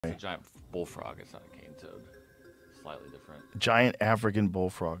It's a giant bullfrog. It's not a cane toad. Slightly different. Giant African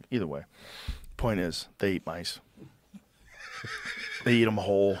bullfrog. Either way. Point is, they eat mice. They eat them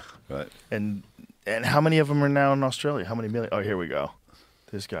whole. Right. And how many of them are now in Australia? How many million? Oh, here we go.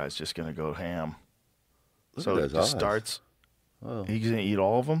 This guy's just going to go ham. Look So at it those just eyes. starts. Oh. He's going to eat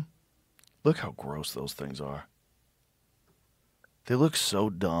all of them? Look how gross those things are. They look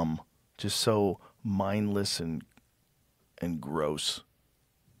so dumb. Just so mindless and gross.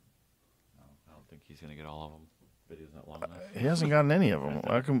 I don't think he's going to get all of them. Video's not long enough. He hasn't gotten any of them.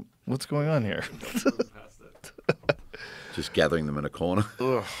 How come, what's going on here? Just gathering them in a corner.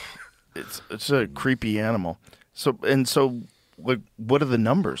 Ugh. It's a creepy animal. So like, what are the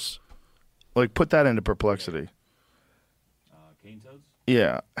numbers? Like, put that into perplexity. Cane toads?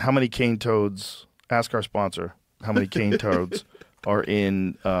 Yeah. How many cane toads? Ask our sponsor. How many cane toads are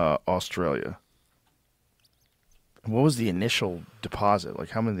in Australia? What was the initial deposit?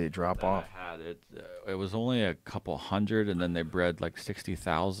 Like, how many did they drop off? I had it. It was only a couple hundred, and then they bred like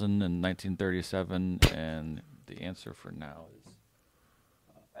 60,000 in 1937. And the answer for now is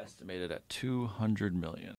estimated at 200 million.